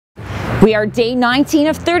We are day 19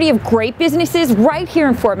 of 30 of great businesses right here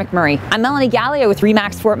in Fort McMurray. I'm Melanie Galea with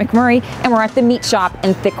Remax Fort McMurray, and we're at the Meat Shop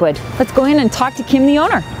in Thickwood. Let's go in and talk to Kim, the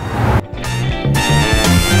owner.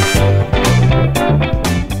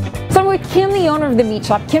 So I'm with Kim, the owner of the Meat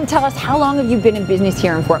Shop. Kim, tell us, how long have you been in business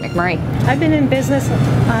here in Fort McMurray? I've been in business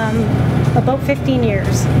about 15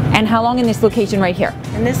 years. And how long in this location right here?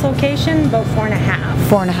 In this location, about 4.5.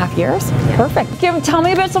 4.5 years? Yeah. Perfect. Kim, tell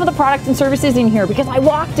me about some of the products and services in here, because I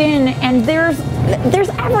walked in and there's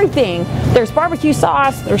everything. There's barbecue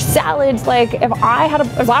sauce, there's salads. Like if I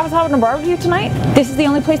was having a barbecue tonight, this is the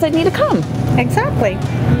only place I'd need to come. Exactly.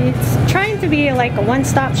 It's trying to be like a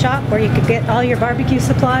one-stop shop where you could get all your barbecue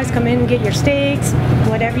supplies, come in and get your steaks,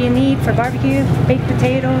 whatever you need for barbecue, baked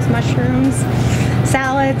potatoes, mushrooms,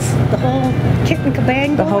 salads, the whole kit and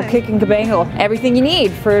cabangle. The whole kit and cabangle. Everything you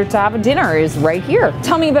need to have a dinner is right here.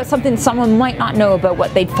 Tell me about something someone might not know about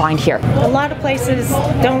what they'd find here. A lot of places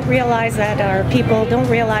don't realize that, or people don't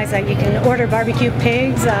realize that you can order barbecue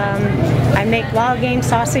pigs. I make wild game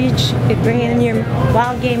sausage. You bring in your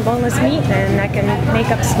wild game boneless meat, and I can make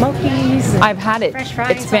up smokies. I've had it. Fresh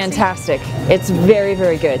fried it's fantastic. It's very,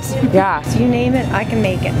 very good. Yeah. You name it, I can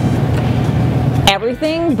make it.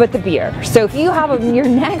 Everything but the beer. So if you have your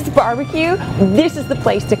next barbecue, this is the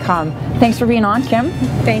place to come. Thanks for being on, Kim.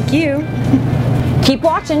 Thank you. Keep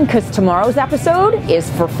watching, because tomorrow's episode is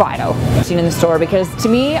for Fido. Seen in the store, because to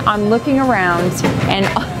me, I'm looking around and